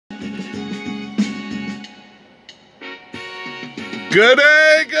Good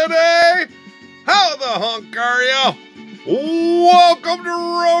day! How the hunk are ya? Welcome to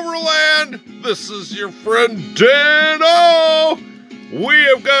Rover Land. This is your friend Dano. We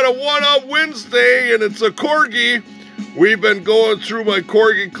have got a one-up Wednesday, and it's a Corgi. We've been going through my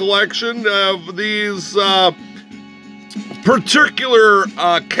Corgi collection of these particular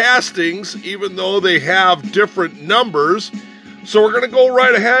castings, even though they have different numbers. So we're going to go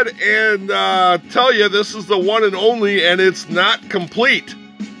right ahead and tell you this is the one and only, and it's not complete.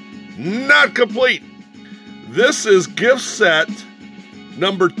 Not complete. This is gift set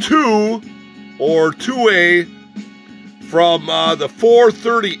number 2, or 2A, from the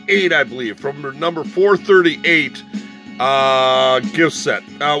 438, I believe, from number 438 gift set.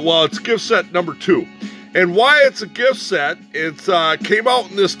 Well, it's gift set number 2. And why it's a gift set, it came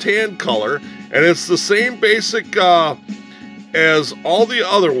out in this tan color, and it's the same basic as all the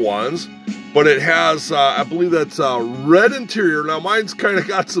other ones, but it has, I believe that's a red interior. Now mine's kind of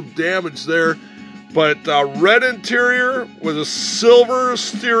got some damage there, but red interior with a silver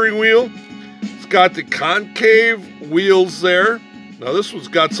steering wheel. It's got the concave wheels there. Now this one's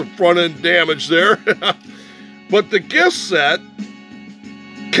got some front end damage there. But the gift set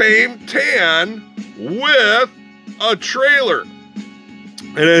came tan with a trailer.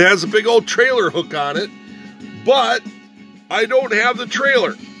 And it has a big old trailer hook on it, but I don't have the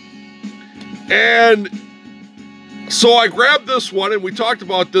trailer. And so I grabbed this one, and we talked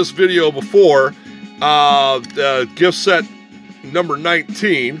about this video before, the gift set number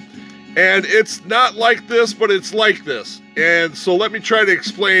 19. And it's not like this, but it's like this. And so let me try to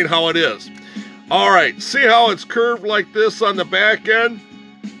explain how it is. All right, see how it's curved like this on the back end?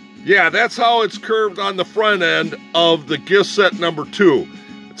 Yeah, that's how it's curved on the front end of the gift set number 2.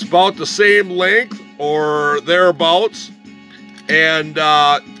 It's about the same length or thereabouts. And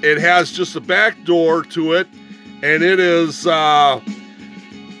it has just a back door to it, and it is the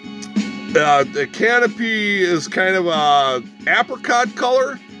canopy is kind of a apricot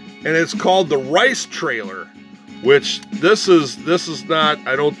color, and it's called the rice trailer, which this is not,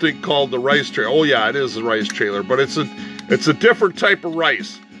 I don't think, called the rice trailer. Oh yeah, it is a rice trailer, but it's a different type of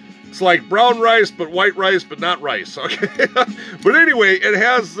rice. It's like brown rice, but white rice, but not rice. Okay, but anyway, it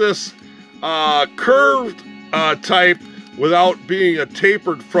has this curved type, without being a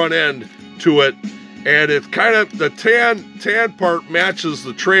tapered front end to it, and it's kind of, the tan part matches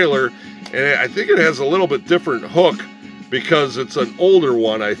the trailer, and I think it has a little bit different hook because it's an older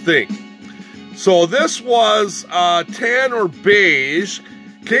one, I think. So this was tan or beige,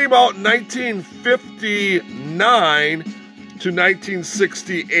 came out in 1959 to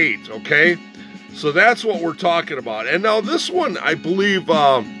 1968, okay? So that's what we're talking about. And now this one, I believe,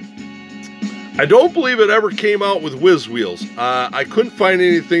 I don't believe it ever came out with whiz wheels. I couldn't find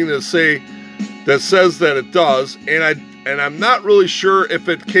anything that says that it does, and I'm not really sure if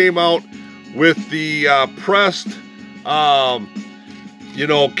it came out with the pressed, you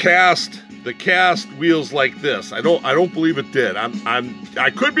know, cast wheels like this. I don't believe it did. I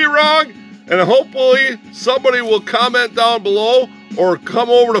could be wrong, and hopefully somebody will comment down below or come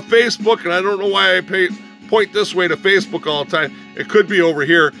over to Facebook. And I don't know why I point this way to Facebook all the time. It could be over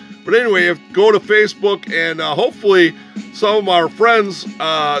here. But anyway, go to Facebook, and hopefully some of our friends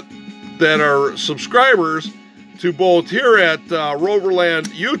that are subscribers to both here at Rover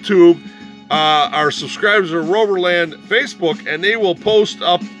Land YouTube are subscribers to Rover Land Facebook, and they will post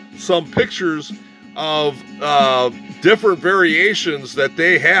up some pictures of different variations that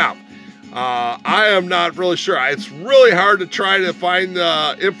they have. I am not really sure. It's really hard to try to find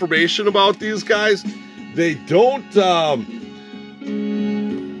information about these guys. They don't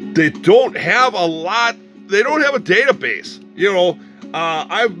have a lot. They don't have a database. You know,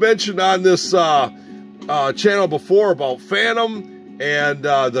 I've mentioned on this channel before about Phantom and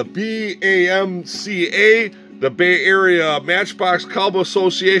the BAMCA, the Bay Area Matchbox Club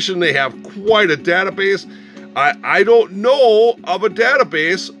Association. They have quite a database. I don't know of a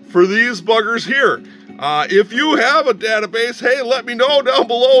database for these buggers here. If you have a database, hey, let me know down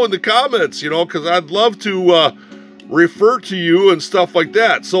below in the comments, you know, because I'd love to refer to you and stuff like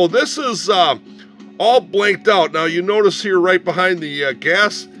that. So this is all blanked out. Now you notice here right behind the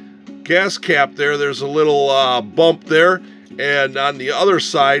gas cap there's a little bump there, and on the other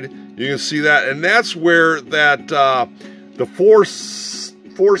side you can see that, and that's where that the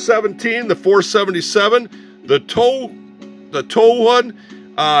 417, the 477, the tow one,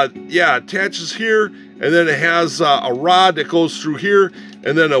 yeah, attaches here, and then it has a rod that goes through here,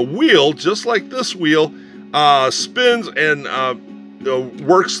 and then a wheel just like this wheel spins and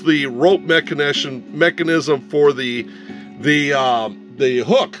works the rope mechanism for the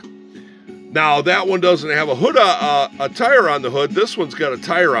hook. Now that one doesn't have a hood, a tire on the hood. This one's got a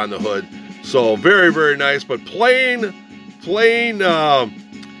tire on the hood. So very, very nice, but plain,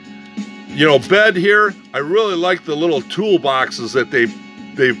 you know, bed here. I really like the little toolboxes that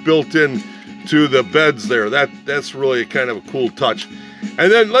they've built in to the beds there. That's really kind of a cool touch.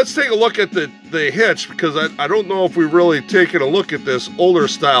 And then let's take a look at the hitch, because I don't know if we've really taken a look at this older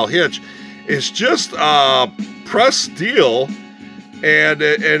style hitch. It's just pressed steel, and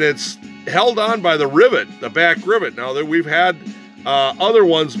it's held on by the rivet, the back rivet. Now that we've had other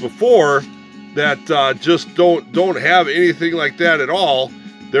ones before that just don't have anything like that at all.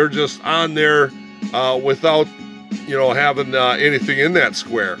 They're just on there without, you know, having anything in that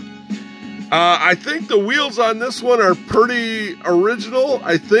square. I think the wheels on this one are pretty original,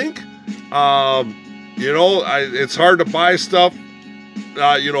 I think. You know, it's hard to buy stuff,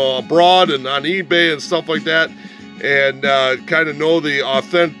 you know, abroad and on eBay and stuff like that, and kind of know the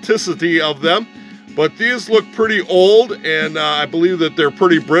authenticity of them. But these look pretty old, and I believe that they're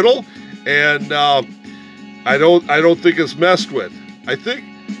pretty brittle, and I don't think it's messed with. I think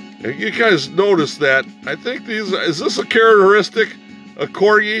you guys notice that. I think is this a characteristic of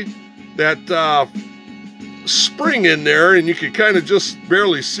Corgi? That spring in there, and you can kind of just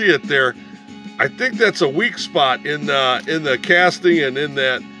barely see it there. I think that's a weak spot in the casting and in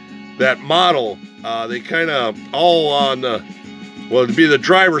that model. They kind of all on the, well, to be the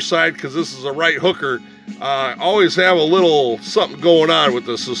driver's side, because this is a right hooker, always have a little something going on with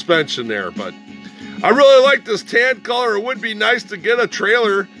the suspension there. But I really like this tan color. It would be nice to get a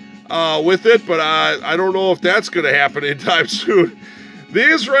trailer with it, but I don't know if that's going to happen anytime soon.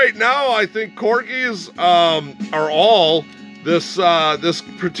 These right now, I think Corgis are all this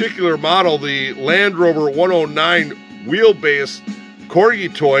particular model, the Land Rover 109 wheelbase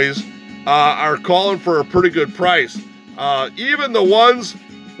Corgi toys, are calling for a pretty good price. Even the ones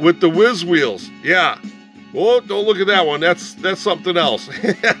with the whiz wheels, yeah. Oh, don't look at that one. That's something else.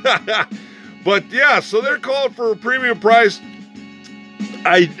 But yeah, so they're calling for a premium price.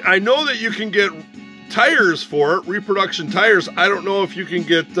 I know that you can get tires for it, reproduction tires. I don't know if you can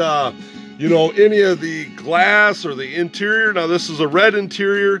get, you know, any of the glass or the interior. Now, this is a red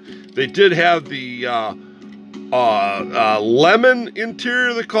interior. They did have the lemon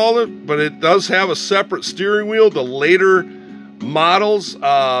interior, they call it, but it does have a separate steering wheel. The later models,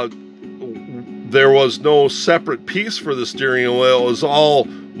 there was no separate piece for the steering wheel. It was all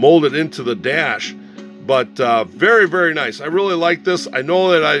molded into the dash. But very, very nice. I really like this. I know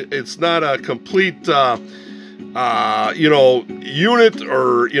that it's not a complete, you know, unit,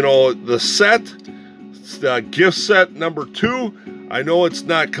 or, you know, the set. It's the gift set number 2. I know it's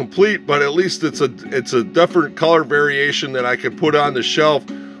not complete, but at least it's a different color variation that I could put on the shelf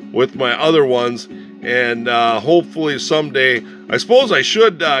with my other ones. And hopefully someday, I suppose I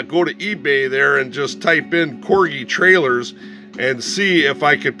should go to eBay there and just type in Corgi trailers and see if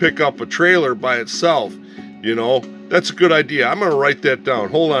I could pick up a trailer by itself. You know, that's a good idea. I'm going to write that down.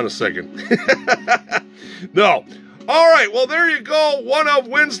 Hold on a second. No. All right. Well, there you go. One of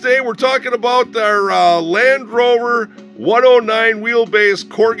Wednesday. We're talking about our Land Rover 109 wheelbase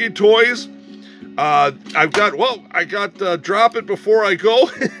Corgi toys. I got drop it before I go.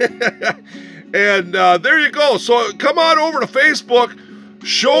 And there you go. So come on over to Facebook.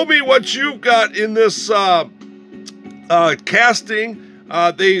 Show me what you've got in this casting.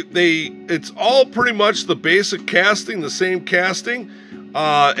 It's all pretty much the basic casting, the same casting,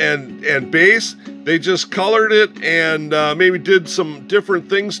 and base. They just colored it and maybe did some different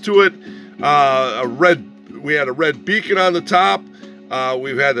things to it. We had a red beacon on the top.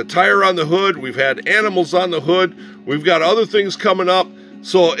 We've had the tire on the hood. We've had animals on the hood. We've got other things coming up.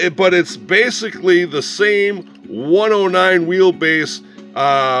 So, but it's basically the same 109 wheelbase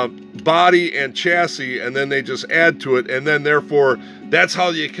body and chassis, and then they just add to it, and then therefore that's how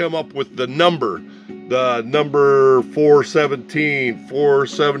you come up with the number 417,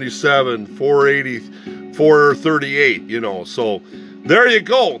 477, 480, 438, you know. So there you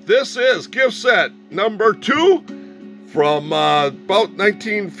go. This is gift set number 2 from about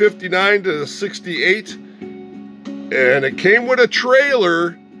 1959 to 68, and it came with a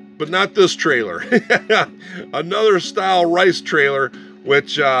trailer, but not this trailer. Another style rice trailer,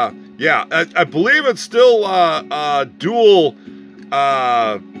 which yeah, I believe it's still dual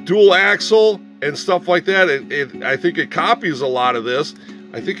axle and stuff like that. I think it copies a lot of this.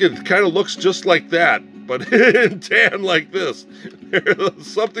 I think it kind of looks just like that, but in tan like this.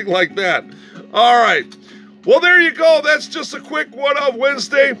 Something like that. All right. Well, there you go. That's just a quick one of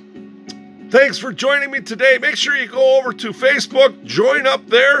Wednesday. Thanks for joining me today. Make sure you go over to Facebook, join up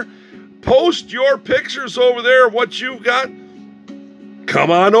there, post your pictures over there, what you've got.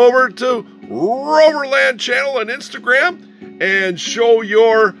 Come on over to Rover Land channel on Instagram and show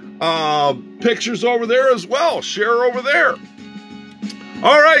your pictures over there as well. Share over there.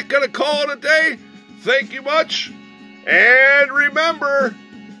 All right, gonna call it a day. Thank you much. And remember,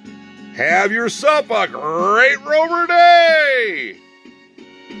 have yourself a great Rover day.